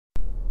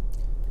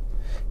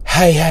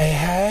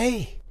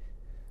Hey.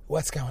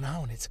 What's going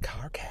on? It's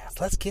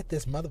Carcast. Let's get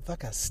this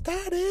motherfucker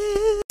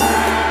started.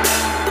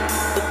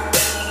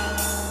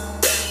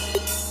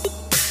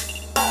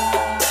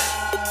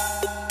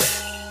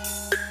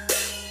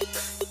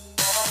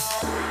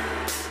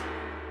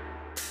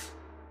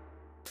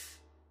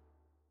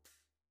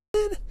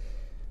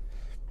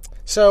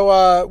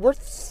 So, we're,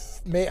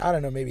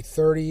 maybe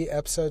 30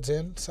 episodes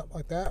in, something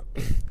like that.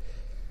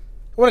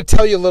 I want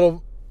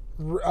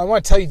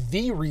to tell you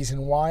the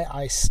reason why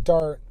I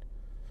start,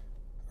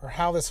 or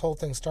how this whole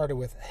thing started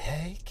with,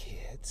 hey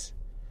kids,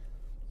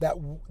 that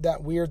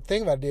weird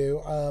thing that I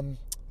do.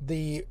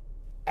 The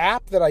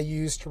app that I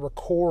use to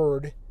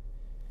record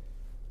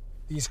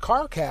these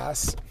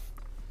Carcasts,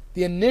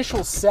 the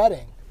initial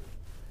setting,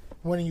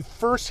 when you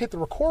first hit the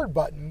record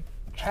button,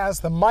 has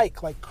the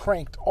mic like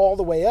cranked all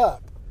the way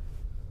up.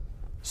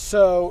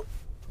 So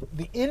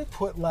the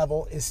input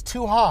level is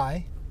too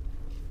high.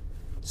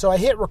 So I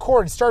hit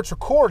record, it starts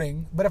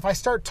recording, but if I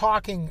start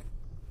talking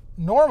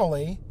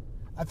normally,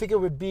 I think it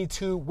would be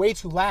way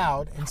too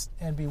loud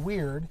and be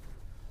weird.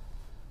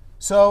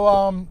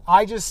 So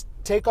I just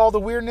take all the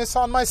weirdness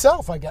on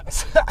myself, I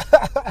guess.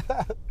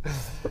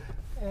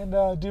 And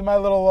do my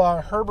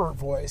little Herbert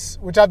voice,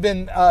 which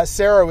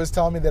Sarah was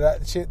telling me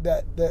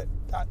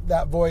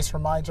that voice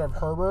reminds her of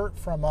Herbert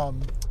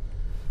from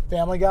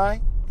Family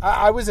Guy.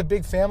 I was a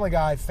big Family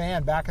Guy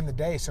fan back in the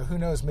day, so who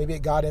knows, maybe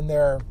it got in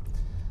there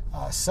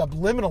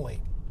subliminally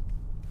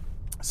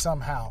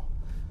somehow.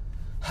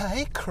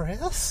 Hey,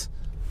 Chris.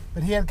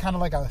 But he had kind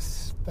of like a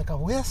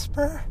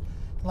whisper,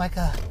 like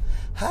a,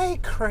 hey,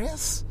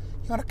 Chris,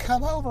 you want to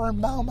come over and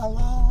mow my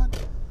lawn?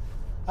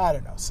 I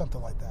don't know,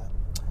 something like that.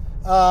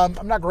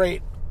 I'm not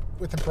great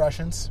with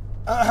impressions.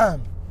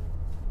 And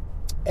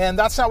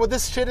that's not what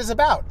this shit is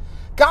about.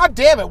 God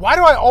damn it, why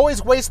do I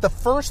always waste the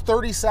first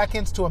 30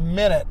 seconds to a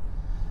minute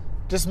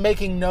just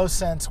making no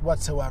sense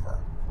whatsoever?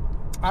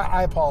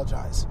 I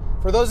apologize.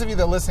 For those of you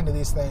that listen to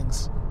these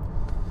things,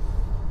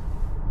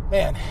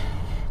 man,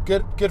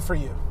 good for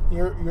you.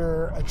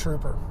 You're a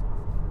trooper.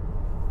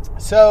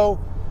 So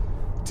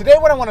today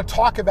what I want to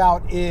talk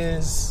about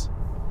is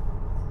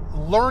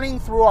learning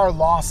through our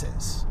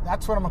losses.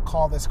 That's what I'm going to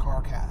call this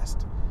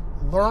Carcast.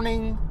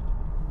 Learning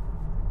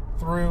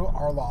through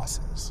our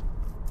losses.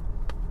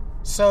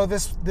 So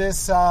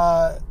this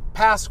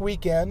past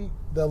weekend,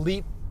 the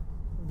leap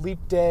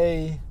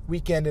day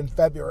weekend in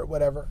February,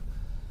 whatever,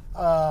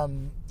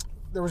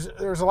 there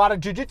was a lot of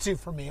jiu-jitsu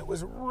for me. It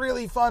was a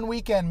really fun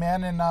weekend,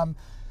 man. And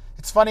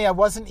it's funny, I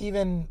wasn't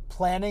even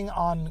planning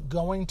on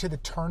going to the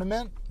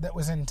tournament that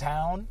was in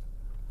town.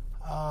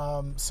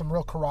 Some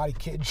real Karate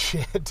Kid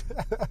shit.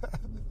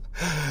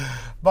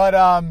 But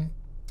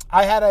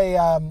I had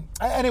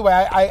anyway,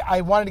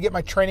 I wanted to get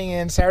my training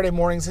in Saturday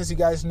mornings. As you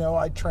guys know,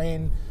 I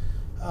train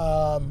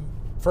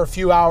for a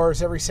few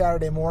hours every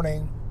Saturday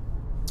morning,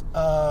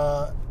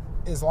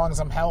 as long as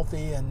I'm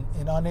healthy and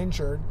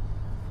uninjured.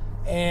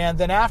 And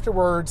then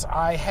afterwards,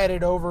 I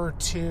headed over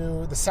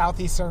to the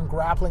Southeastern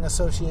Grappling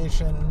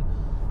Association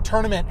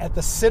tournament at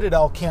the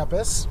Citadel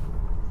campus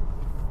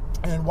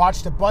and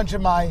watched a bunch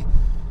of my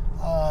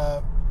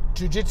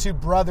jiu-jitsu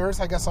brothers,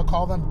 I guess I'll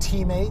call them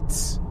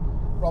teammates.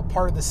 We're all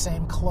part of the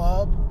same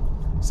club,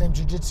 same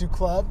jiu-jitsu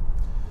club,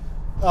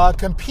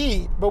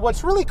 compete. But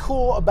what's really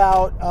cool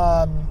about,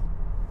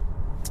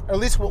 or at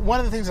least one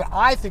of the things that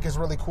I think is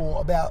really cool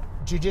about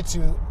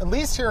jiu-jitsu, at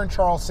least here in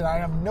Charleston, I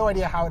have no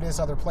idea how it is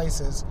other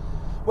places.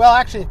 Well,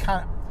 actually,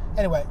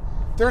 anyway,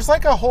 there's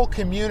like a whole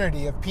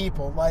community of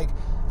people. Like,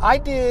 I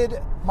did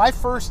my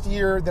first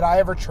year that I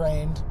ever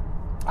trained,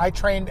 I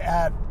trained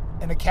at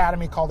an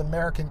academy called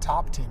American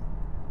Top Team.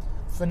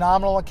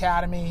 Phenomenal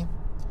academy,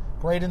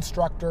 great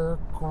instructor,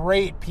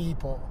 great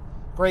people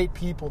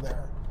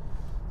there.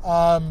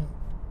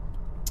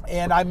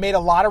 And I made a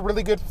lot of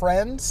really good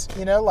friends.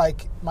 You know,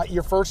 like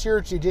your first year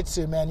of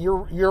jiu-jitsu, man,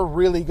 you're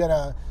really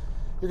gonna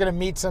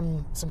meet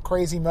some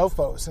crazy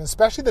mofos, and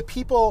especially the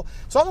people.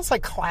 It's almost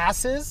like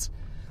classes.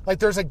 Like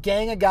there's a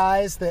gang of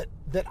guys that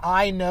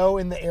I know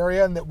in the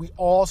area, and that we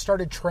all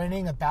started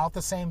training about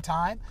the same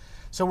time.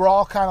 So we're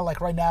all kind of like,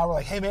 right now, we're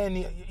like, hey man,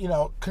 you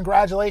know,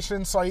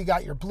 congratulations, so you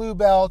got your blue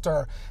belt,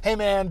 or hey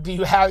man, did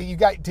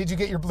you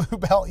get your blue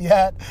belt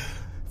yet?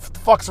 What the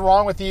fuck's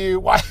wrong with you?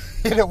 Why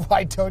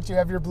don't you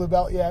have your blue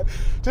belt yet?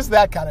 Just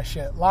that kind of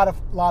shit. A lot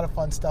of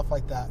fun stuff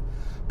like that.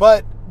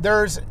 But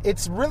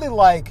it's really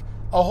like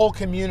a whole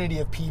community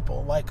of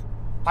people. Like,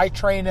 I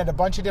train at a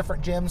bunch of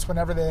different gyms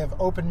whenever they have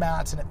open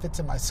mats and it fits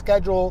in my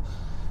schedule.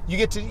 You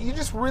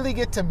just really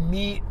get to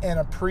meet and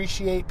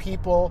appreciate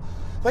people.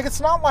 Like, it's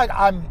not like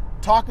I'm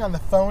talking on the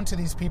phone to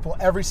these people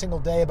every single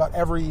day about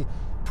every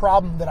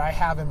problem that I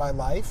have in my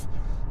life.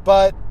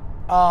 But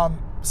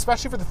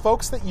especially for the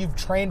folks that you've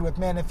trained with,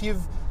 man, if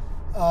you've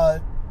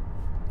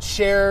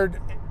shared,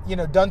 you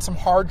know, done some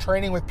hard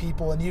training with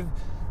people, and you've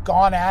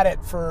gone at it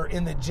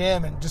in the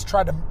gym and just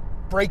tried to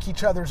break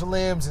each other's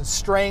limbs and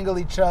strangle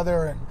each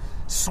other and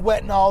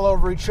sweating all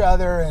over each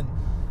other, and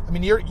I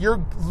mean,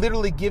 you're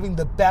literally giving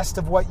the best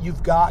of what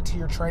you've got to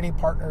your training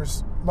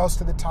partners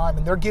most of the time,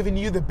 and they're giving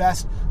you the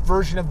best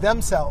version of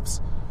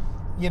themselves,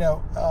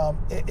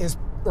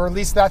 or at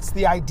least that's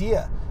the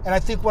idea. And I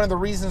think one of the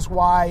reasons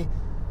why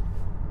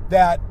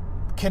that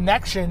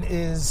connection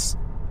is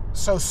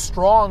so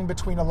strong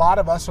between a lot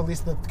of us, or at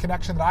least the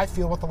connection that I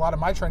feel with a lot of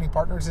my training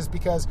partners, is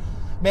because,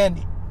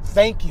 man,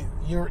 thank you.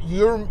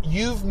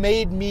 You've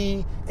made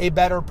me a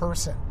better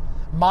person.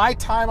 My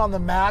time on the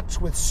mat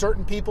with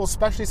certain people,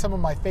 especially some of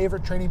my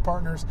favorite training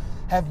partners,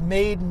 have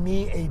made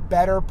me a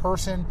better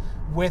person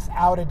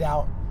without a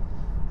doubt.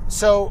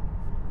 So,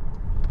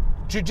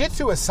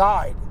 jiu-jitsu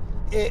aside,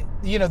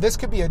 this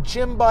could be a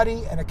gym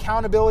buddy, an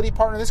accountability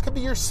partner. This could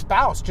be your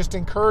spouse just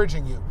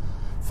encouraging you.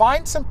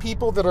 Find some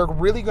people that are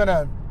really going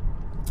to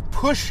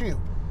push you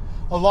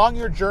along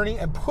your journey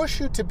and push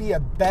you to be a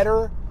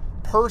better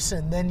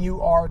person than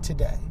you are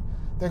today.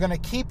 They're going to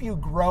keep you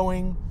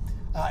growing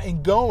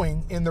and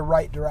going in the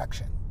right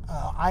direction.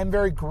 I'm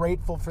very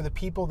grateful for the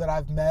people that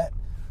I've met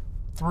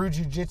through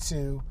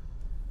jiu-jitsu.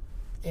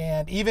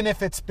 And even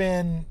if it's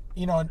been,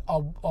 a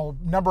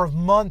number of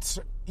months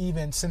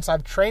even since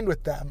I've trained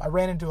with them, I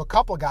ran into a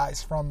couple of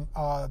guys from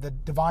the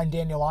Divine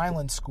Daniel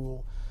Island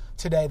school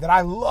today that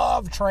I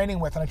love training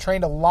with. And I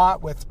trained a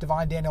lot with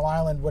Divine Daniel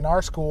Island when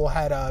our school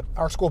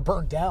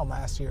burnt down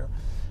last year,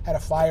 had a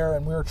fire,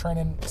 and we were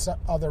training some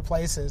other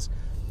places.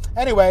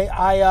 Anyway,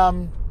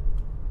 I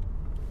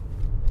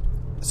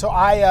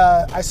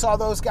saw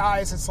those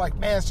guys. It's like,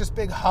 man, it's just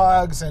big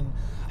hugs and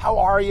how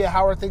are you?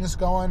 How are things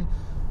going?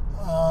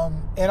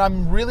 And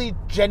I'm really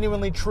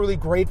genuinely, truly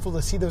grateful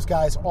to see those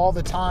guys all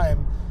the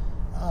time.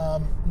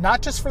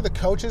 Not just for the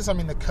coaches. I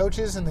mean, the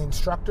coaches and the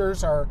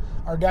instructors are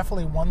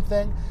definitely one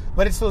thing,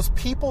 but it's those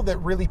people that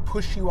really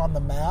push you on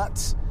the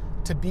mats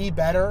to be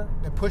better,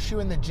 that push you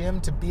in the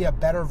gym to be a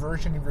better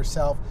version of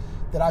yourself,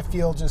 that I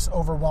feel just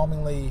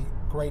overwhelmingly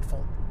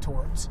grateful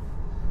towards.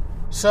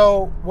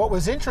 So what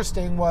was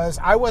interesting was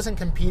I wasn't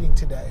competing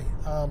today.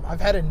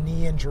 I've had a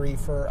knee injury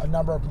for a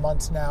number of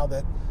months now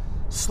that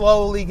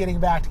slowly getting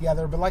back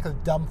together, but like a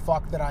dumb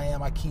fuck that I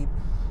am, I keep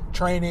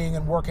training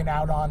and working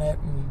out on it,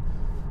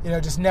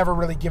 and just never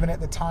really giving it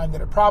the time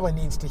that it probably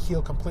needs to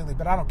heal completely.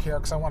 But I don't care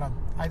because I want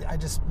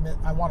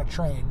to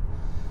train.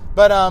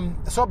 But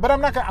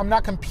I'm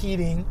not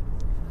competing.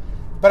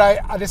 But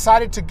I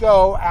decided to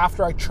go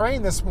after I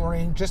trained this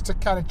morning just to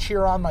kind of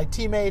cheer on my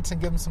teammates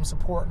and give them some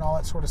support and all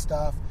that sort of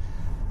stuff.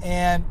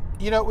 And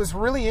it was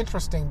really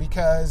interesting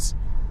because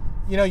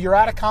you're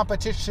at a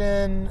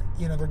competition,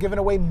 they're giving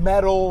away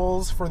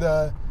medals for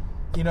the,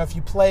 if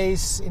you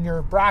place in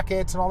your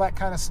brackets and all that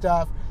kind of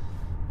stuff.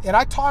 And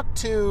I talked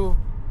to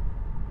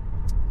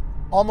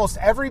almost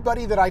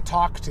everybody that I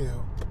talked to.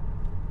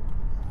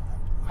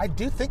 I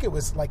do think it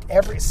was like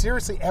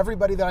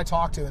everybody that I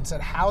talked to and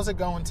said, how's it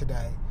going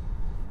today?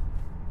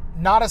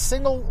 Not a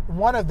single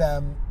one of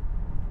them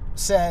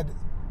said,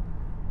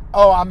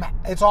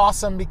 it's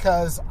awesome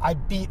because I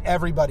beat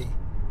everybody.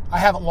 I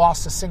haven't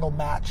lost a single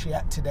match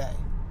yet today.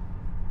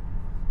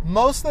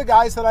 Most of the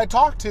guys that I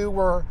talked to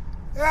were,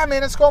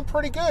 it's going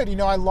pretty good.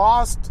 I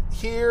lost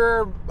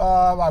here.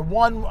 I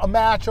won a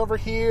match over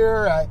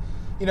here.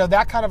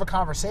 That kind of a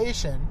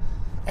conversation.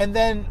 And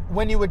then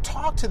when you would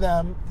talk to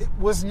them, it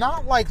was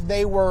not like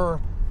they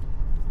were,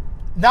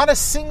 not a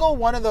single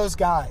one of those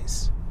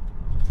guys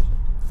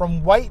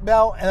from white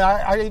belt, and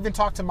I even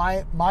talked to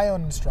my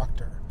own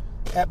instructor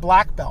at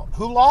black belt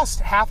who lost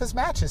half his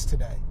matches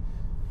today.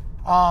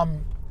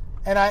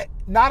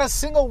 Not a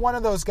single one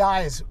of those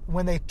guys,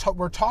 when they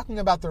were talking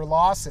about their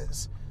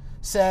losses,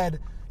 said,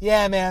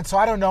 yeah, man, so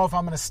I don't know if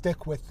I'm going to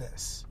stick with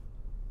this.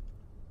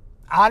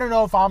 I don't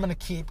know if I'm going to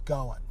keep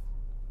going.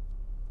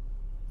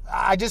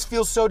 I just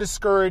feel so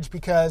discouraged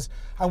because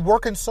I'm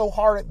working so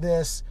hard at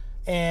this,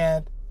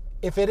 and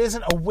if it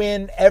isn't a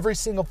win every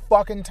single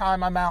fucking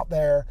time I'm out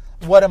there,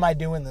 what am I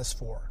doing this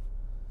for?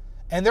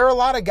 And there are a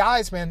lot of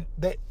guys, man,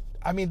 they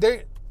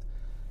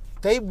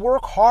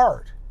work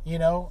hard,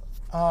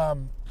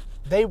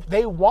 They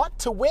want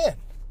to win.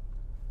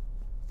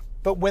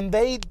 But when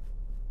they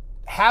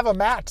have a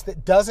match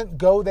that doesn't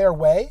go their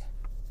way,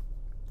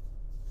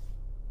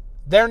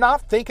 they're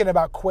not thinking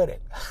about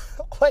quitting.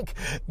 Like,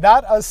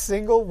 not a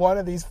single one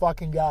of these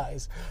fucking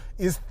guys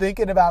is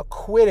thinking about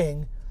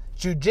quitting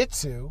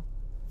jiu-jitsu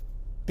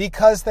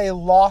because they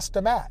lost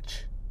a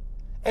match.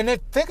 And then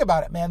think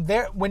about it, man.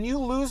 When you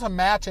lose a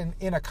match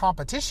in a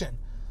competition,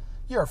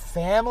 your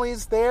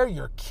family's there,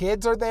 your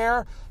kids are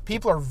there,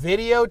 people are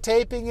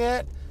videotaping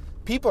it,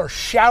 people are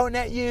shouting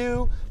at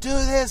you, do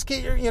this,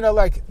 get your,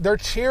 they're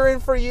cheering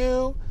for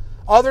you.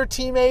 Other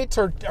teammates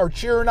are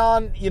cheering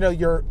on,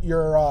 your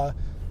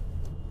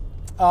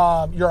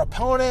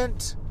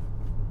opponent.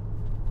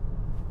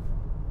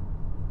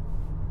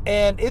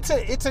 And it's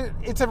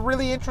a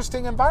really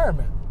interesting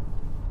environment.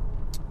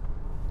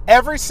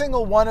 Every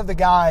single one of the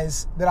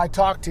guys that I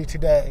talked to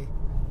today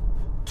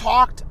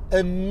talked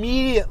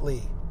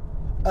immediately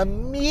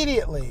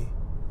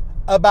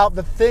about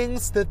the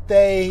things that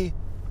they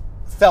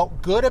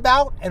felt good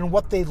about and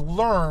what they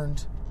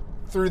learned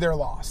through their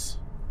loss.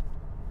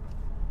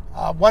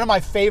 One of my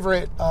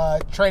favorite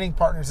training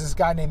partners is this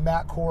guy named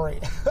Matt Corey.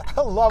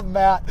 I love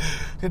Matt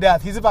to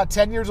death. He's about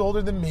 10 years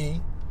older than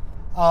me.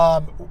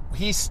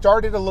 He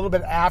started a little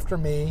bit after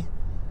me.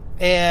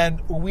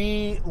 And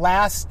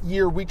last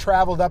year, we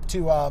traveled up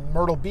to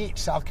Myrtle Beach,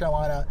 South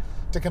Carolina,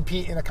 to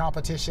compete in a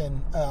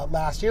competition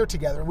last year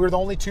together. We were the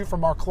only two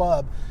from our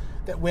club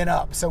that went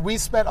up. So we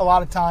spent a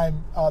lot of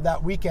time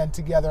that weekend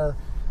together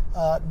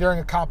during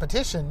a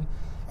competition.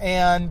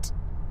 And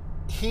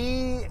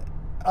he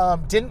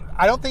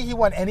I don't think he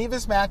won any of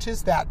his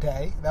matches that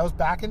day. That was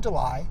back in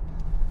July.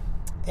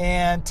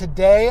 And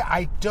today,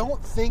 I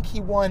don't think he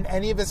won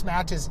any of his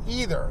matches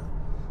either.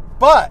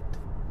 But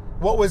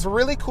what was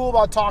really cool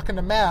about talking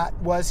to Matt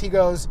was he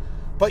goes,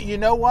 but you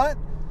know what?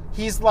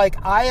 He's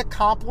like, I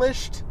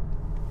accomplished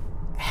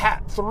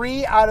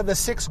 3 out of the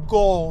 6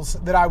 goals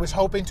that I was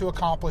hoping to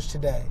accomplish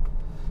today.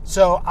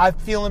 So I'm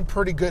feeling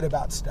pretty good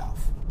about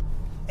stuff.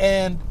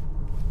 And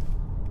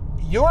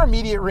your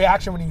immediate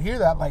reaction when you hear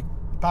that, like,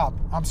 Bob,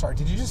 I'm sorry,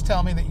 did you just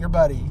tell me that your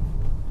buddy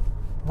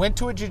went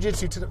to a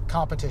jiu-jitsu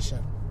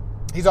competition?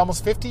 He's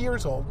almost 50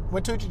 years old,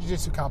 went to a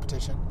jiu-jitsu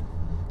competition,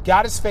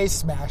 got his face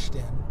smashed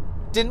in,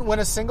 didn't win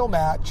a single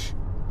match,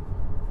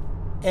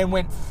 and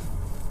went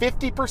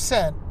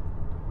 50%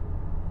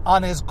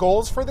 on his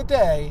goals for the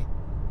day,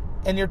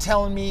 and you're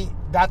telling me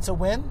that's a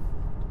win?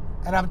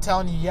 And I'm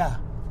telling you, yeah,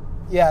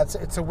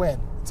 it's a win.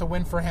 It's a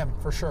win for him,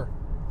 for sure.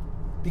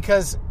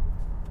 Because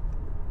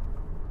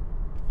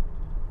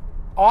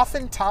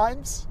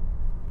oftentimes,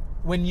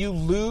 when you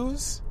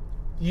lose,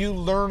 you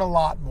learn a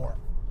lot more.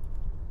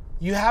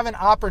 You have an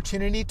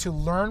opportunity to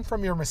learn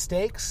from your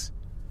mistakes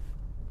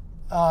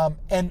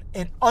and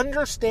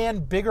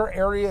understand bigger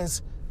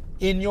areas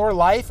in your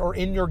life or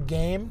in your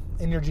game,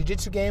 in your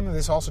jiu-jitsu game, and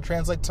this also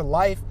translates to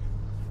life,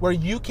 where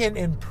you can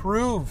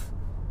improve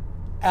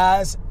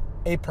as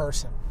a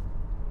person.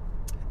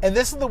 And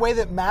this is the way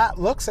that Matt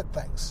looks at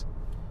things.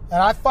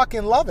 And I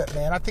fucking love it,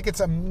 man. I think it's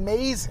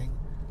amazing.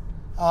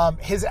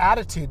 His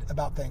attitude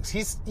about things.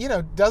 He's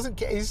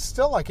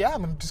still like, yeah,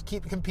 I'm going to just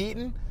keep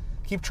competing,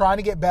 keep trying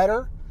to get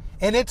better.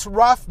 And it's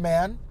rough,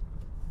 man.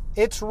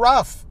 It's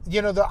rough.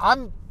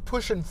 I'm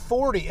pushing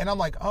 40 and I'm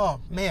like,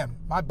 oh man,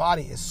 my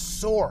body is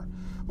sore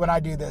when I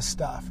do this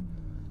stuff.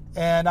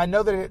 And I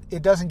know that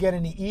it doesn't get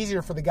any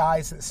easier for the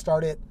guys that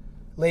start it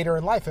later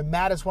in life. And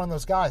Matt is one of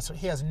those guys. So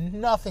he has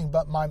nothing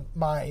but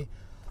my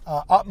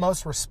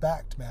utmost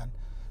respect, man.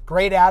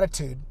 Great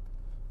attitude.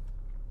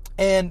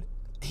 And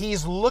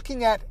he's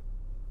looking at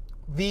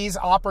these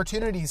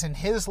opportunities in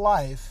his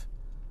life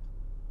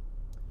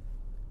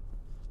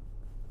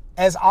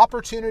as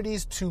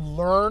opportunities to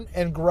learn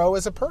and grow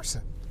as a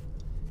person.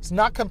 He's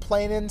not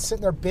complaining,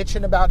 sitting there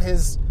bitching about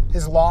his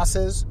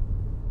losses.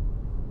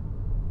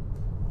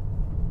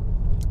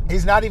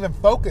 He's not even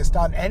focused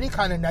on any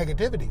kind of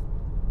negativity.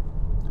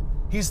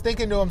 He's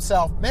thinking to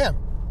himself, man,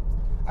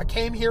 I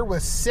came here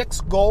with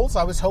 6 goals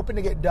I was hoping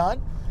to get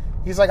done.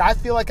 He's like, I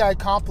feel like I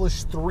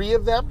accomplished 3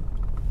 of them.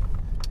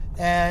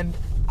 And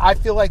I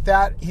feel like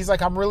that. He's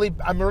like, I'm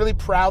really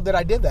proud that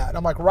I did that. And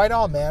I'm like, right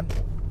on, man.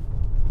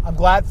 I'm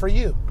glad for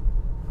you.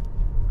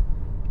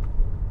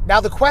 Now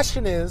the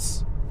question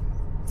is,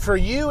 for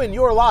you in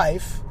your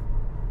life,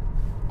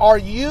 are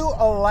you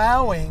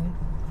allowing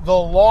the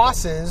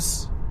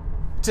losses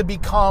to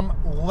become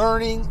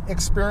learning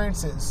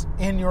experiences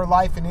in your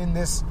life and in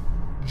this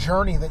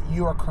journey that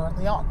you are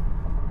currently on?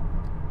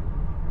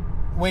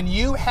 When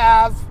you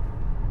have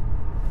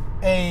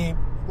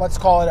let's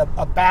call it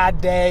a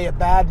bad day, a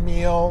bad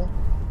meal,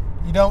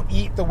 you don't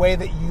eat the way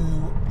that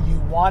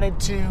you wanted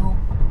to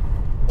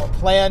or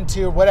planned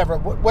to,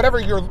 whatever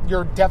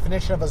your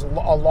definition of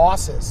a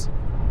loss is,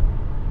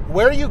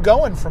 where are you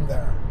going from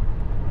there?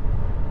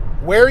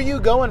 Where are you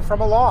going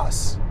from a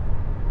loss?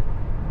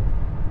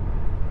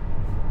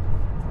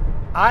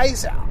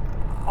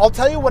 I'll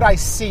tell you what I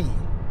see.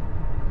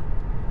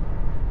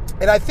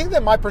 And I think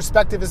that my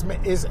perspective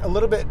is a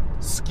little bit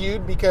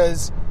skewed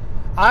because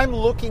I'm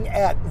looking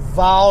at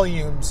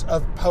volumes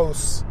of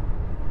posts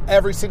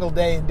every single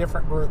day in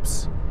different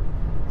groups.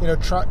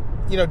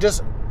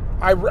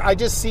 I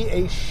just see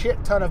a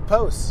shit ton of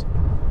posts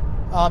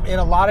in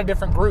a lot of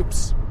different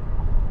groups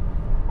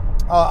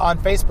on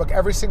Facebook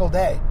every single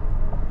day.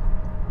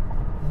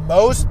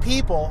 Most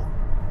people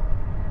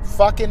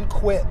fucking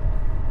quit.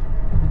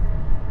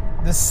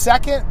 The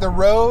second the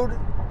road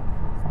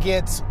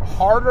gets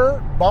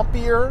harder,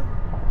 bumpier,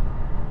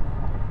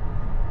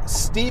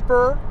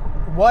 steeper,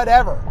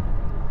 whatever,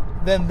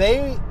 than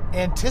they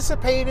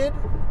anticipated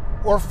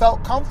or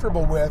felt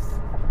comfortable with,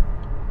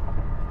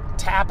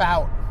 tap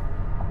out.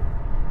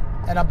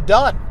 And I'm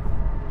done.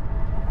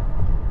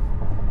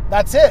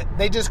 That's it.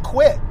 They just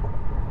quit.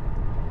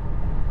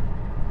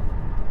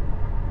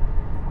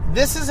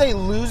 This is a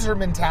loser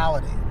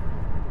mentality.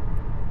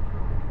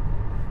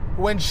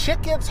 When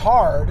shit gets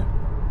hard,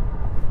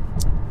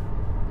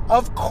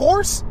 of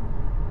course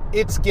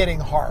it's getting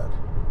hard.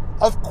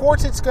 Of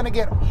course it's going to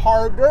get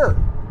harder.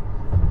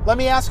 Let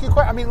me ask you a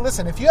question. I mean,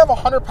 listen, if you have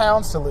 100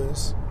 pounds to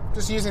lose,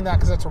 just using that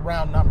because that's a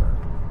round number,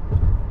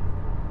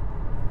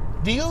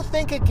 do you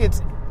think it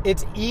gets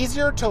it's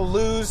easier to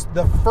lose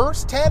the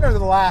first 10 or the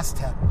last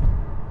 10.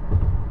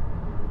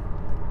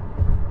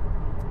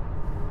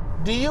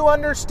 Do you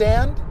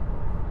understand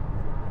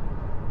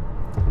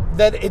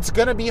that it's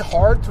going to be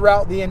hard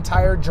throughout the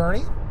entire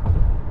journey?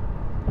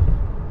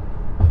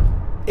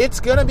 It's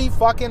going to be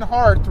fucking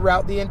hard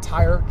throughout the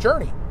entire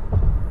journey.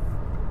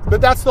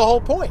 But that's the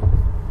whole point.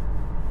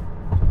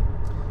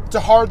 It's a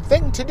hard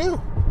thing to do.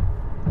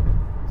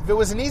 If it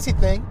was an easy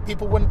thing,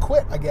 people wouldn't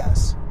quit, I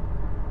guess.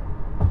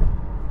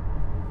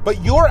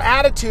 But your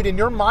attitude and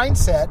your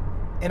mindset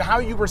and how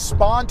you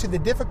respond to the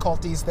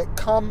difficulties that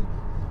come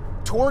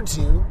towards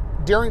you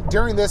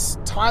during this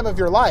time of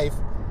your life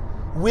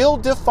will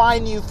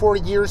define you for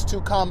years to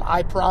come.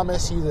 I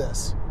promise you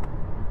this.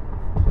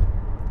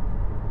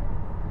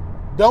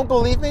 Don't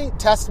believe me?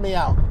 Test me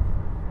out.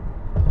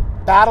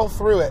 Battle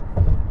through it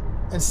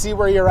and see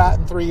where you're at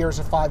in 3 years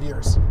or 5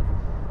 years.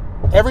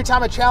 Every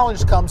time a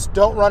challenge comes,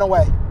 don't run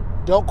away.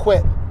 Don't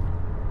quit.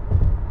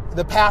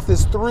 The path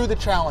is through the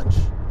challenge,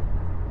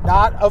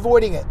 not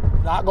avoiding it,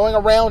 not going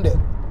around it.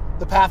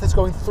 The path is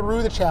going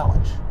through the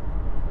challenge.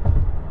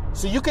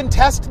 So you can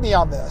test me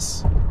on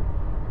this.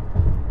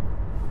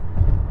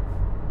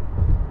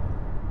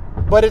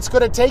 But it's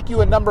going to take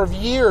you a number of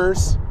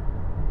years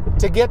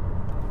to get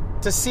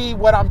to see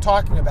what I'm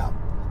talking about.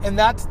 And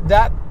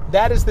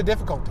that is the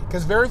difficulty.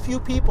 Because very few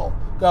people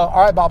go,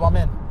 all right, Bob, I'm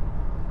in.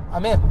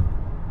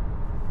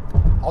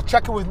 I'll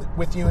check it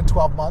with you in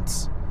 12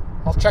 months.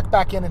 I'll check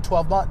back in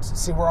 12 months and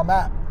see where I'm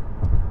at.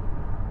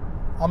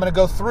 I'm going to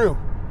go through.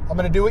 I'm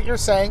going to do what you're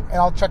saying, and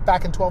I'll check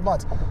back in 12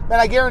 months. Man,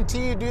 I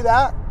guarantee you do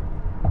that.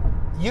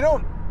 You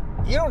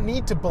don't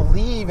need to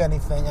believe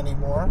anything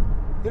anymore.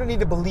 You don't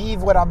need to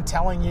believe what I'm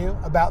telling you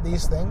about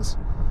these things.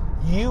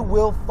 You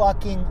will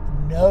fucking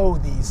know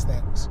these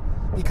things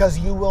because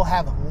you will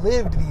have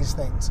lived these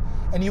things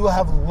and you will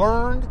have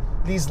learned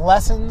these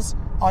lessons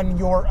on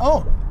your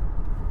own.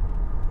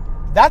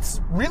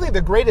 That's really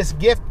the greatest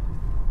gift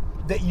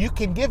that you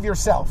can give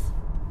yourself,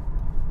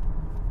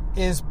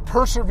 is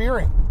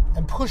persevering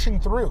and pushing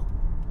through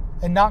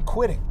and not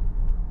quitting.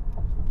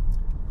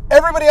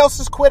 Everybody else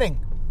is quitting.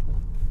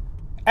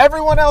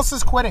 Everyone else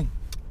is quitting.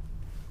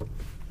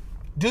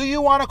 Do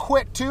you want to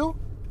quit too?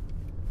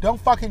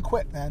 Don't fucking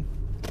quit, man.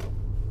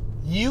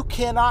 You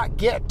cannot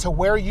get to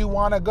where you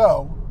want to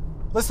go.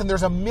 Listen,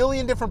 there's a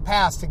million different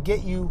paths to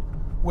get you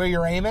where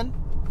you're aiming,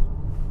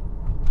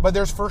 but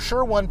there's for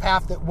sure one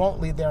path that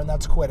won't lead there, and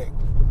that's quitting.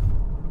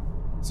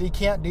 So you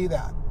can't do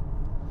that.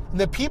 And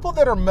the people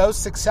that are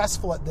most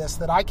successful at this,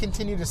 that I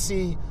continue to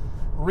see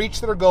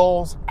reach their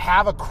goals,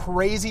 have a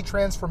crazy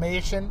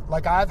transformation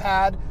like I've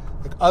had,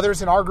 like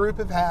others in our group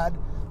have had,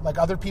 like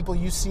other people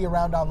you see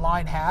around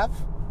online have.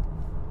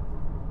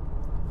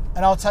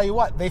 And I'll tell you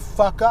what, they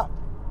fuck up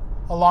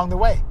along the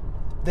way.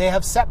 They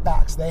have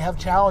setbacks. They have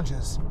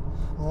challenges.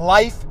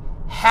 Life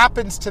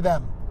happens to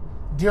them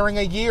during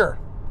a year.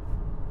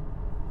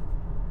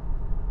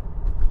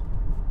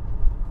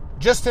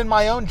 Just in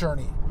my own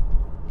journey,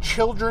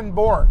 children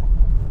born,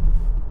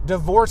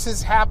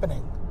 divorces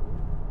happening,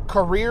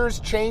 careers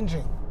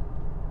changing,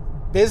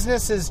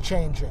 businesses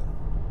changing,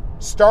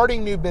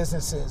 starting new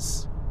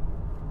businesses,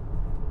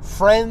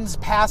 friends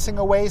passing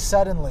away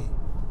suddenly.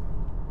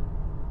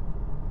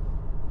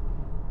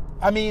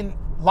 I mean,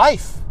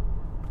 life.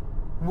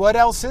 What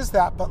else is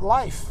that but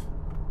life?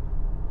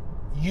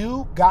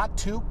 You got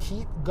to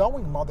keep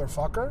going,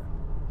 motherfucker.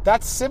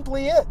 That's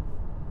simply it.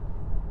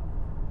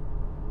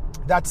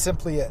 That's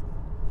simply it.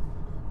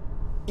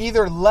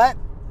 Either let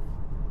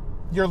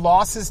your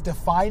losses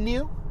define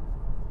you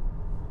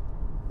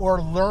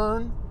or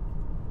learn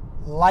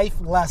life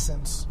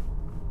lessons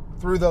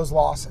through those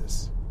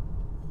losses.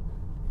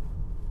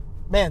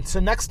 Man, so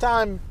next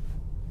time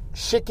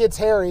shit gets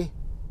hairy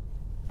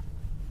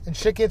and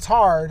shit gets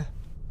hard,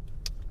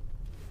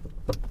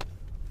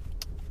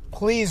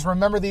 please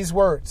remember these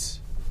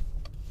words.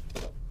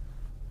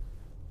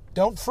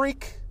 Don't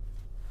freak.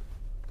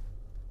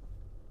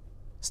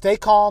 Stay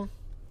calm.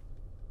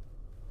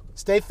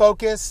 Stay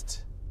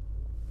focused.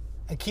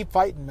 And keep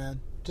fighting, man.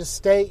 Just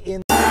stay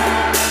in.